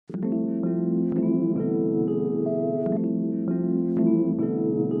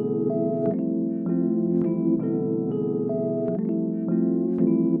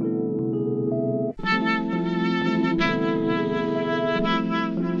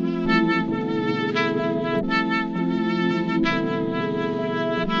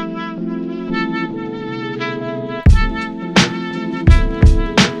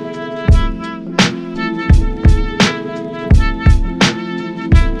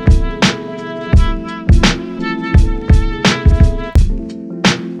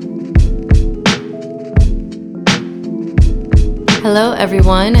Hello,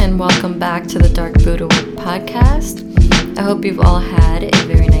 everyone, and welcome back to the Dark Buddha podcast. I hope you've all had a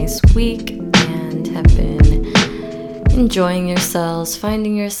very nice week and have been enjoying yourselves,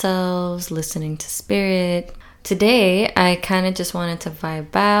 finding yourselves, listening to spirit. Today, I kind of just wanted to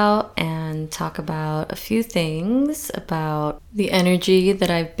vibe out and talk about a few things about the energy that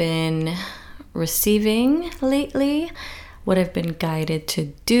I've been receiving lately, what I've been guided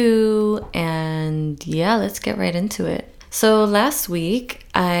to do, and yeah, let's get right into it. So last week,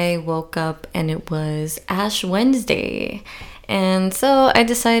 I woke up and it was Ash Wednesday. And so I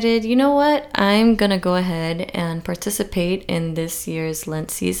decided, you know what? I'm going to go ahead and participate in this year's Lent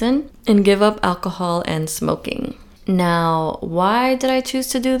season and give up alcohol and smoking. Now, why did I choose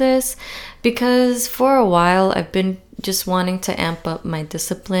to do this? Because for a while, I've been just wanting to amp up my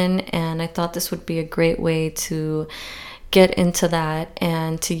discipline, and I thought this would be a great way to get into that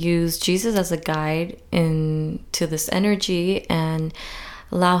and to use Jesus as a guide into this energy and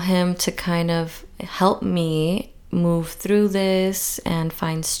allow him to kind of help me move through this and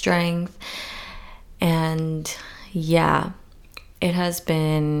find strength. And yeah, it has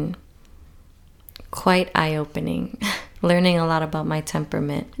been quite eye-opening, learning a lot about my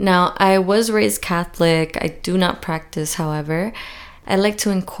temperament. Now, I was raised Catholic. I do not practice, however. I like to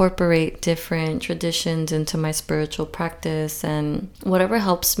incorporate different traditions into my spiritual practice, and whatever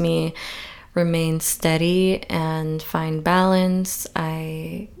helps me remain steady and find balance,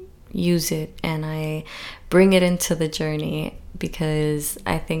 I use it and I bring it into the journey, because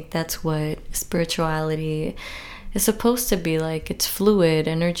I think that's what spirituality is supposed to be like. It's fluid.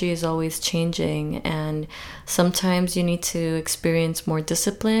 Energy is always changing, and sometimes you need to experience more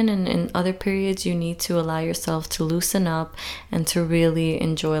discipline, and in other periods you need to allow yourself to loosen up and to really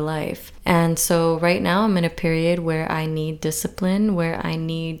enjoy life. And so right now I'm in a period where I need discipline, where I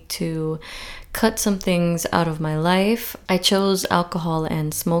need to cut some things out of my life. I chose alcohol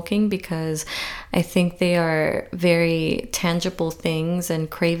and smoking because I think they are very tangible things and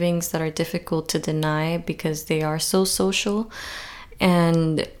cravings that are difficult to deny because they are so social.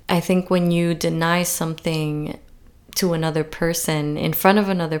 And I think when you deny something to another person, in front of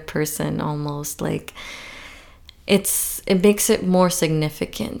another person almost, like it makes it more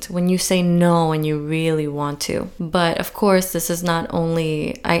significant when you say no and you really want to. But of course, this is not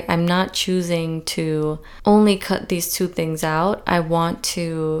only, I'm not choosing to only cut these two things out. I want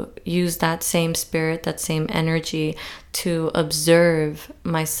to use that same spirit, that same energy to observe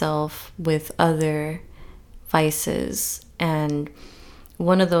myself with other vices. And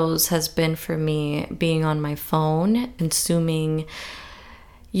one of those has been for me being on my phone, consuming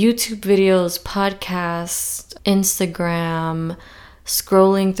YouTube videos, podcasts, Instagram,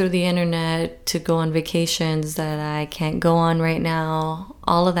 scrolling through the internet to go on vacations that I can't go on right now,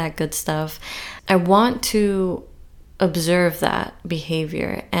 all of that good stuff. I want to observe that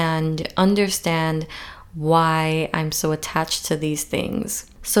behavior and understand why I'm so attached to these things.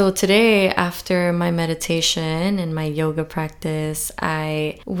 So today, after my meditation and my yoga practice,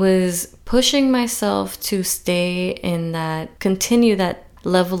 I was pushing myself to stay in that, continue that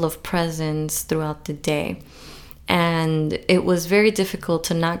level of presence throughout the day. And it was very difficult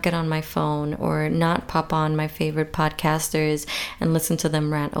to not get on my phone or not pop on my favorite podcasters and listen to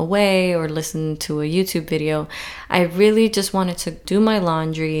them rant away or listen to a YouTube video. I really just wanted to do my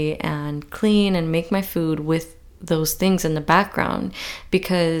laundry and clean and make my food with those things in the background,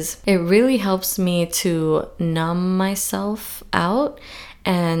 because it really helps me to numb myself out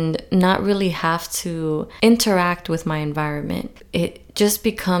and not really have to interact with my environment. It just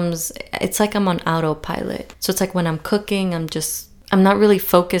becomes, it's like I'm on autopilot. So it's like when I'm cooking, I'm not really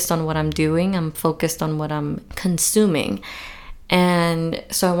focused on what I'm doing. I'm focused on what I'm consuming. And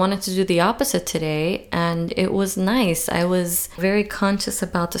so I wanted to do the opposite today, and it was nice. I was very conscious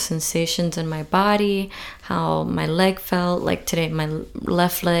about the sensations in my body, how my leg felt. Like today, my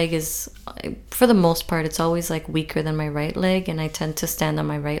left leg is, for the most part, it's always like weaker than my right leg, and I tend to stand on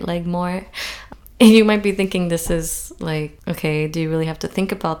my right leg more. And you might be thinking this is like, okay, do you really have to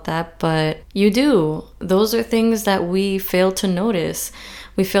think about that? But you do. Those are things that we fail to notice.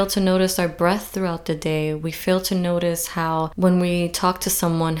 We fail to notice our breath throughout the day. We fail to notice how, when we talk to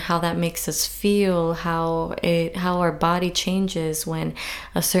someone, how that makes us feel, how our body changes when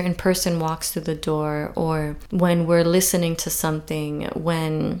a certain person walks through the door, or when we're listening to something,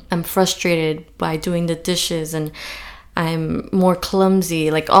 when I'm frustrated by doing the dishes and I'm more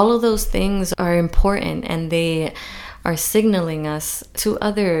clumsy. Like, all of those things are important, and they are signaling us to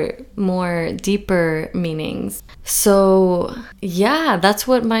other more deeper meanings. So yeah, that's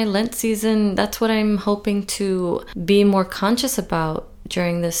what my Lent season, that's what I'm hoping to be more conscious about.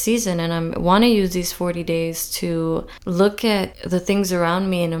 during this season, and I want to use these 40 days to look at the things around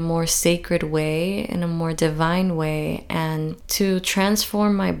me in a more sacred way, in a more divine way, and to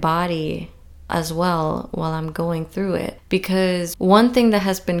transform my body as well while I'm going through it. Because one thing that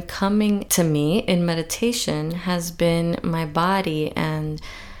has been coming to me in meditation has been my body and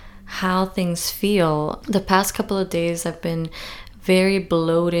how things feel. The past couple of days I've been very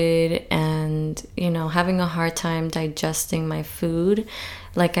bloated and, having a hard time digesting my food.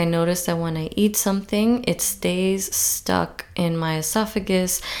 Like, I noticed that when I eat something, it stays stuck in my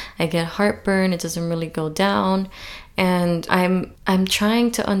esophagus. I get heartburn. It doesn't really go down. And I'm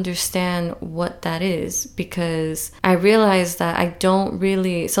trying to understand what that is, because I realize that I don't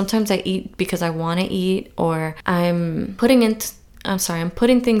really, sometimes I eat because I want to eat, or I'm putting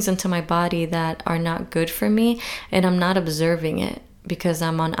things into my body that are not good for me, and I'm not observing it because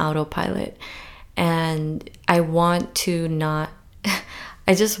I'm on autopilot. And I want to not,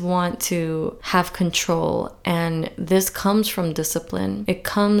 I just want to have control. And this comes from discipline. It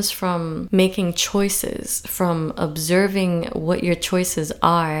comes from making choices, from observing what your choices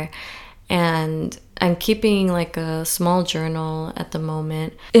are. And I'm keeping like a small journal at the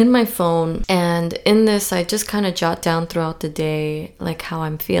moment in my phone. And in this, I just kind of jot down throughout the day, like how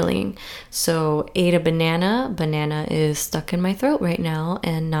I'm feeling. So, ate a banana. Banana is stuck in my throat right now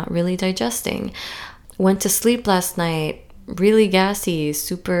and not really digesting. Went to sleep last night, really gassy,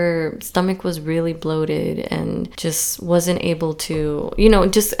 stomach was really bloated, and just wasn't able to,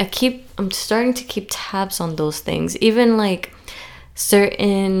 I'm starting to keep tabs on those things. Even like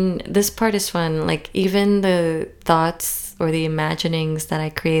this part is fun, like even the thoughts or the imaginings that I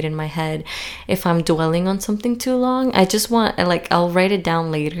create in my head, if I'm dwelling on something too long, I'll write it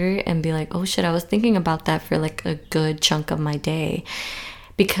down later and be like, oh shit, I was thinking about that for like a good chunk of my day.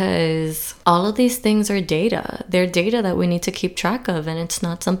 Because all of these things are data. They're data that we need to keep track of, and it's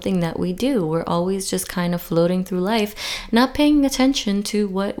not something that we do. We're always just kind of floating through life, not paying attention to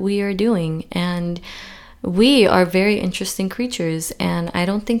what we are doing. And we are very interesting creatures, and I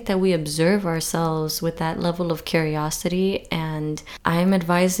don't think that we observe ourselves with that level of curiosity, and I'm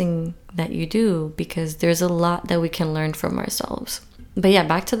advising that you do, because there's a lot that we can learn from ourselves. But yeah,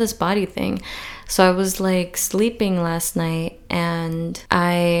 back to this body thing. So I was like sleeping last night, and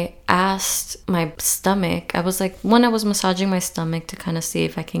I asked my stomach, I was massaging my stomach to kind of see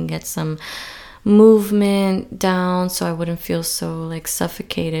if I can get some movement down so I wouldn't feel so like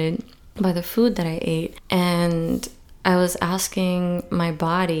suffocated by the food that I ate. And I was asking my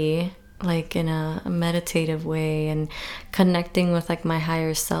body, like in a meditative way, and connecting with like my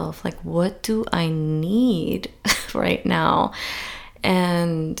higher self, like, what do I need right now?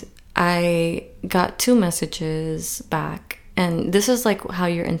 And I got 2 messages back. And this is like how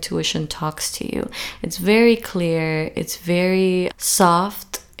your intuition talks to you. It's very clear. It's very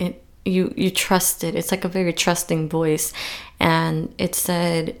soft. You trust it. It's like a very trusting voice. And it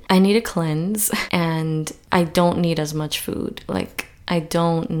said, I need a cleanse, and I don't need as much food. Like, I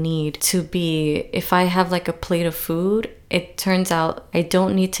don't need to be, if I have like a plate of food, it turns out I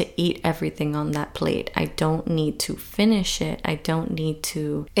don't need to eat everything on that plate. I don't need to finish it. I don't need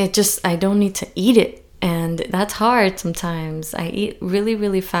to eat it. And that's hard sometimes. I eat really,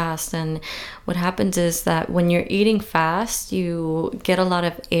 really fast. And what happens is that when you're eating fast, you get a lot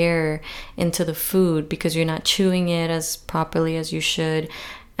of air into the food because you're not chewing it as properly as you should.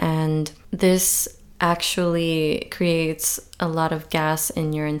 And this actually creates a lot of gas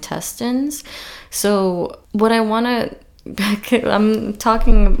in your intestines. So what I want to,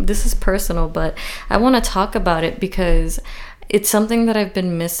 this is personal, but I want to talk about it because it's something that I've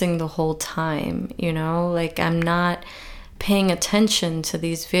been missing the whole time, like I'm not paying attention to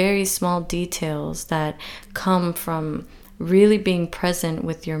these very small details that come from really being present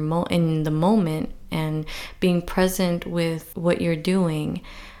with your in the moment, and being present with what you're doing,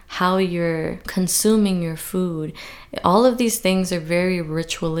 how you're consuming your food. All of these things are very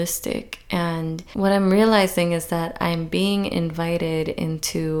ritualistic. And what I'm realizing is that I'm being invited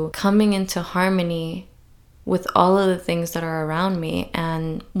into coming into harmony with all of the things that are around me.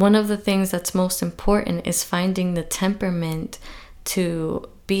 And one of the things that's most important is finding the temperament to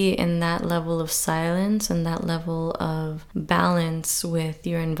be in that level of silence and that level of balance with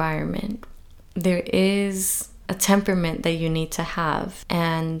your environment. There is a temperament that you need to have.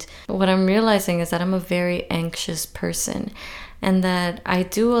 And what I'm realizing is that I'm a very anxious person. and that I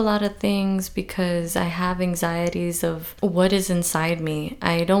do a lot of things because I have anxieties of what is inside me.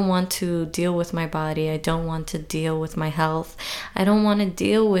 I don't want to deal with my body. I don't want to deal with my health. I don't want to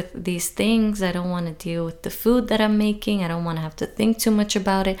deal with these things. I don't want to deal with the food that I'm making. I don't want to have to think too much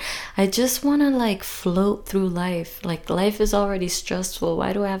about it. I just want to like float through life. Like, life is already stressful.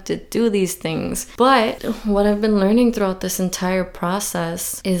 Why do I have to do these things? But what I've been learning throughout this entire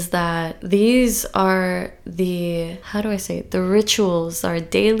process is that these are the rituals, our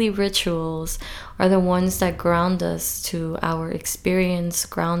daily rituals are the ones that ground us to our experience,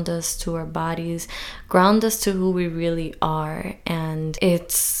 ground us to our bodies, ground us to who we really are. And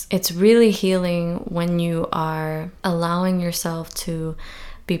it's really healing when you are allowing yourself to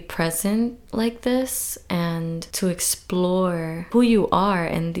be present like this and to explore who you are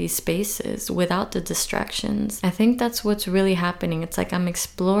in these spaces without the distractions. I think that's what's really happening. It's like I'm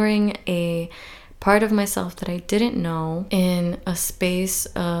exploring a part of myself that I didn't know in a space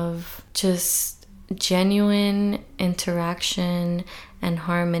of just genuine interaction and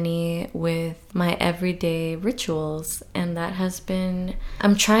harmony with my everyday rituals. And that has been,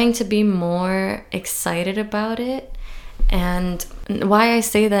 I'm trying to be more excited about it. And why I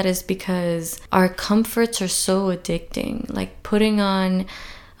say that is because our comforts are so addicting. Like putting on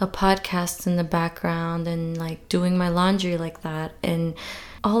a podcast in the background and like doing my laundry like that, and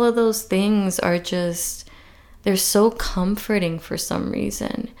all of those things are just, they're so comforting for some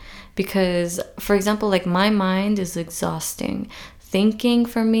reason. Because, for example, like my mind is exhausting. Thinking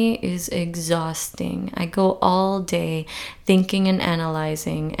for me is exhausting. I go all day thinking and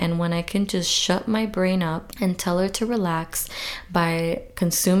analyzing, and when I can just shut my brain up and tell her to relax by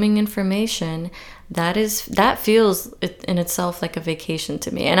consuming information, that feels in itself like a vacation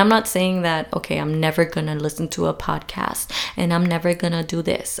to me. And I'm not saying that, okay, I'm never gonna listen to a podcast and I'm never gonna do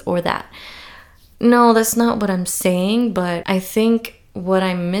this or that. No, that's not what I'm saying. But I think what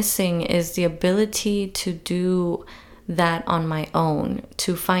I'm missing is the ability to do that on my own,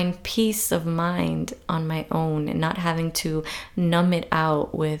 to find peace of mind on my own and not having to numb it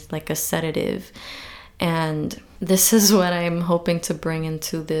out with like a sedative. And this is what I'm hoping to bring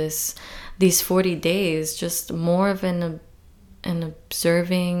into these 40 days, just more of an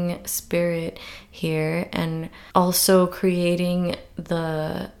observing spirit here, and also creating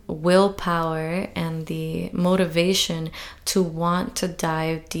the willpower and the motivation to want to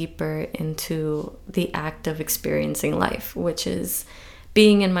dive deeper into the act of experiencing life, which is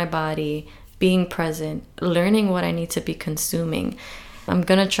being in my body, being present, learning what I need to be consuming. I'm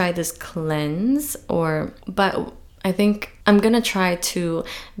gonna try this cleanse, but I think I'm going to try to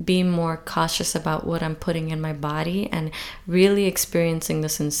be more cautious about what I'm putting in my body and really experiencing the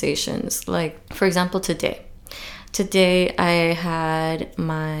sensations. Like, for example, today I had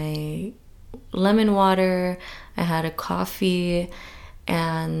my lemon water, I had a coffee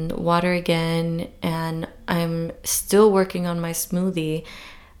and water again, and I'm still working on my smoothie,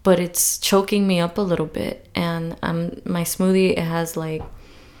 but it's choking me up a little bit. And my smoothie, it has like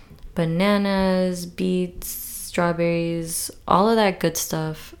bananas, beets, strawberries, all of that good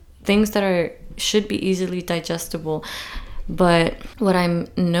stuff, things that should be easily digestible. But what I'm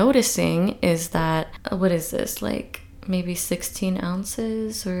noticing is that, what is this, like maybe 16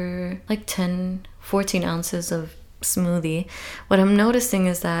 ounces or like 14 ounces of smoothie. What I'm noticing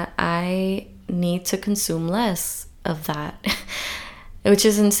is that I need to consume less of that. Which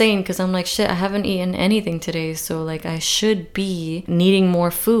is insane, because I'm like, shit, I haven't eaten anything today, so like I should be needing more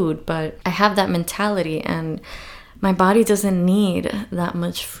food. But I have that mentality, and my body doesn't need that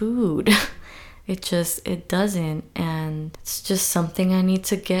much food. It doesn't. And it's just something I need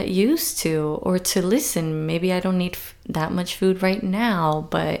to get used to, or to listen. Maybe I don't need that much food right now,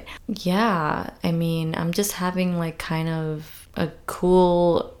 but yeah, I mean, I'm just having like kind of a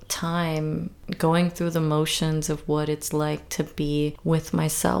cool time going through the motions of what it's like to be with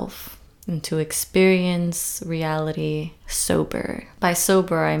myself and to experience reality sober. By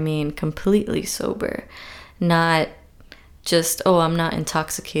sober, I mean completely sober. Not just, oh, I'm not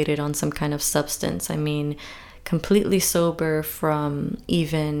intoxicated on some kind of substance. I mean completely sober from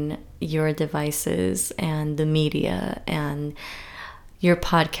even your devices and the media and your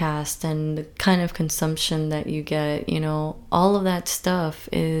podcast and the kind of consumption that you get. You know, all of that stuff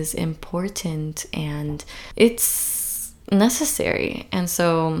is important and it's necessary. And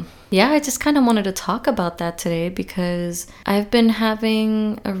so, yeah, I just kind of wanted to talk about that today because I've been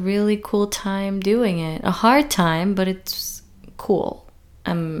having a really cool time doing it. A hard time, but it's cool.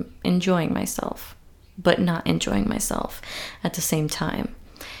 I'm enjoying myself, but not enjoying myself at the same time.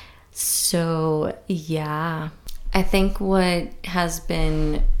 So, yeah. I think what has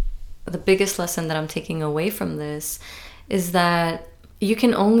been the biggest lesson that I'm taking away from this is that you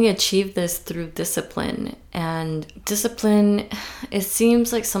can only achieve this through discipline. And discipline, it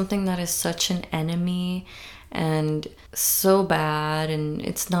seems like something that is such an enemy and so bad, and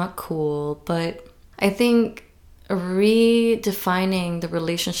it's not cool. But I think redefining the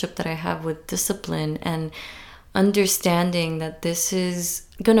relationship that I have with discipline and understanding that this is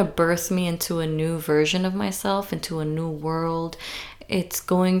gonna birth me into a new version of myself, into a new world. It's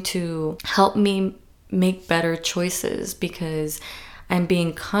going to help me make better choices because I'm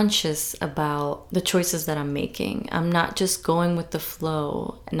being conscious about the choices that I'm making. I'm not just going with the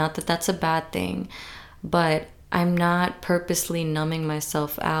flow. Not that that's a bad thing, but I'm not purposely numbing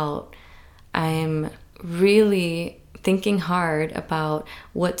myself out. I'm really thinking hard about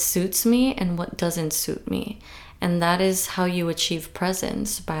what suits me and what doesn't suit me. And that is how you achieve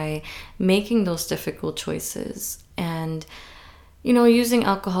presence, by making those difficult choices. And, you know, using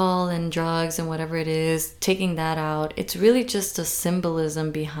alcohol and drugs and whatever it is, taking that out, it's really just a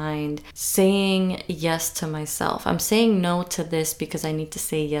symbolism behind saying yes to myself. I'm saying no to this because I need to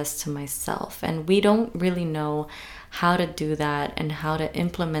say yes to myself. And we don't really know how to do that and how to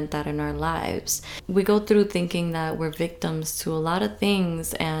implement that in our lives. We go through thinking that we're victims to a lot of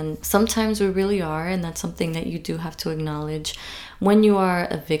things, and sometimes we really are, and that's something that you do have to acknowledge. When you are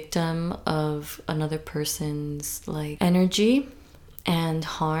a victim of another person's like energy and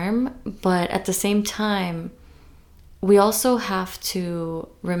harm, but at the same time, we also have to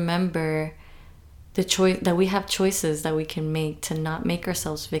remember the choice that we have choices that we can make to not make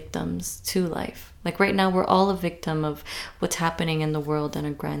ourselves victims to life. Like right now, we're all a victim of what's happening in the world on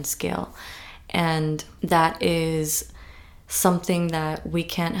a grand scale. And that is something that we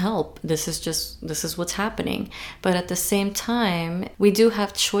can't help. This is what's happening. But at the same time, we do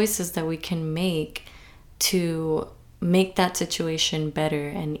have choices that we can make to make that situation better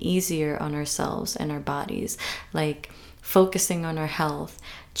and easier on ourselves and our bodies. Like focusing on our health,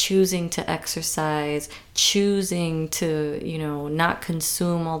 choosing to exercise, choosing to, not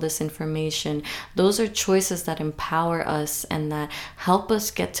consume all this information. Those are choices that empower us and that help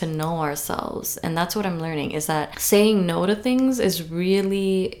us get to know ourselves. And that's what I'm learning, is that saying no to things is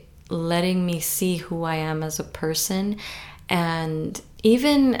really letting me see who I am as a person. And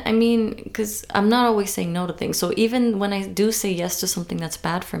even, because I'm not always saying no to things. So even when I do say yes to something that's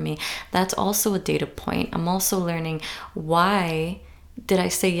bad for me, that's also a data point. I'm also learning, why did I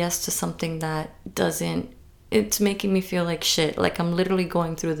say yes to something that it's making me feel like shit. Like I'm literally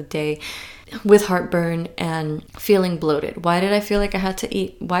going through the day with heartburn and feeling bloated. Why did I feel like I had to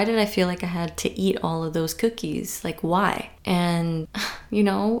eat? Why did I feel like I had to eat all of those cookies? Like why? And,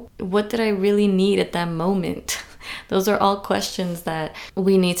 what did I really need at that moment? Those are all questions that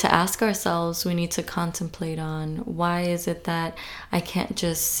we need to ask ourselves. We need to contemplate on. Why is it that I can't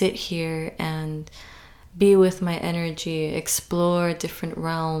just sit here and be with my energy, explore different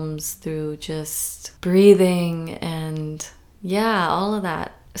realms through just breathing and all of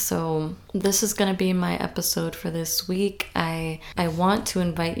that. So this is going to be my episode for this week. I want to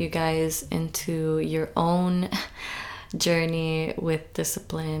invite you guys into your own journey with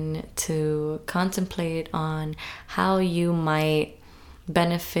discipline, to contemplate on how you might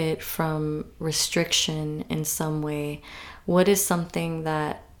benefit from restriction in some way. What is something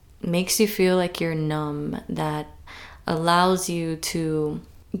that makes you feel like you're numb, that allows you to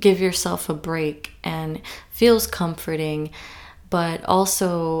give yourself a break and feels comforting, but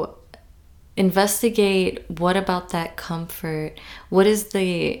also investigate what about that comfort, what is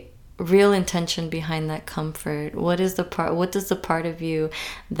the real intention behind that comfort, what does the part of you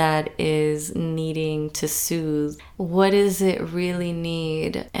that is needing to soothe, what does it really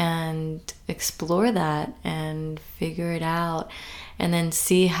need, and explore that and figure it out. And then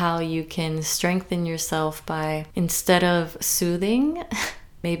see how you can strengthen yourself by, instead of soothing,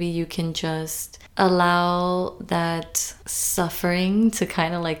 maybe you can just allow that suffering to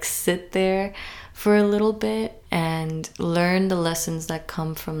kind of like sit there for a little bit and learn the lessons that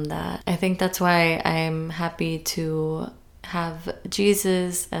come from that. I think that's why I'm happy to have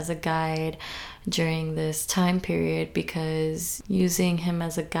Jesus as a guide during this time period, because using him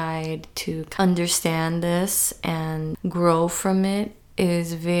as a guide to understand this and grow from it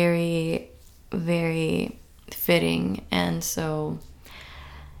is very, very fitting. And so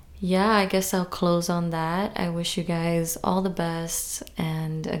I guess I'll close on that. I wish you guys all the best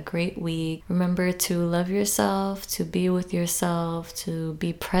and a great week. Remember to love yourself, to be with yourself, to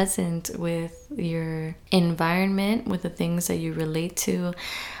be present with your environment, with the things that you relate to.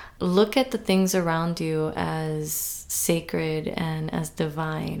 look at the things around you as sacred and as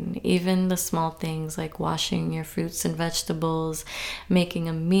divine. Even the small things like washing your fruits and vegetables, making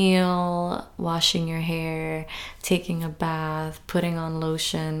a meal, washing your hair, taking a bath, putting on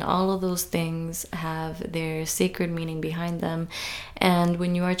lotion, all of those things have their sacred meaning behind them. And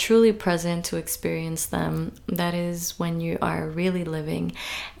when you are truly present to experience them, that is when you are really living.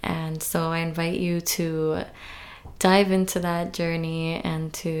 And so I invite you to dive into that journey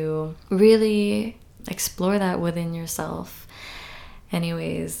and to really explore that within yourself.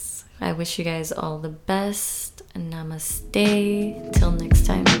 Anyways, I wish you guys all the best. Namaste. Till next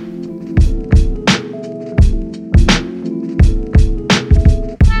time.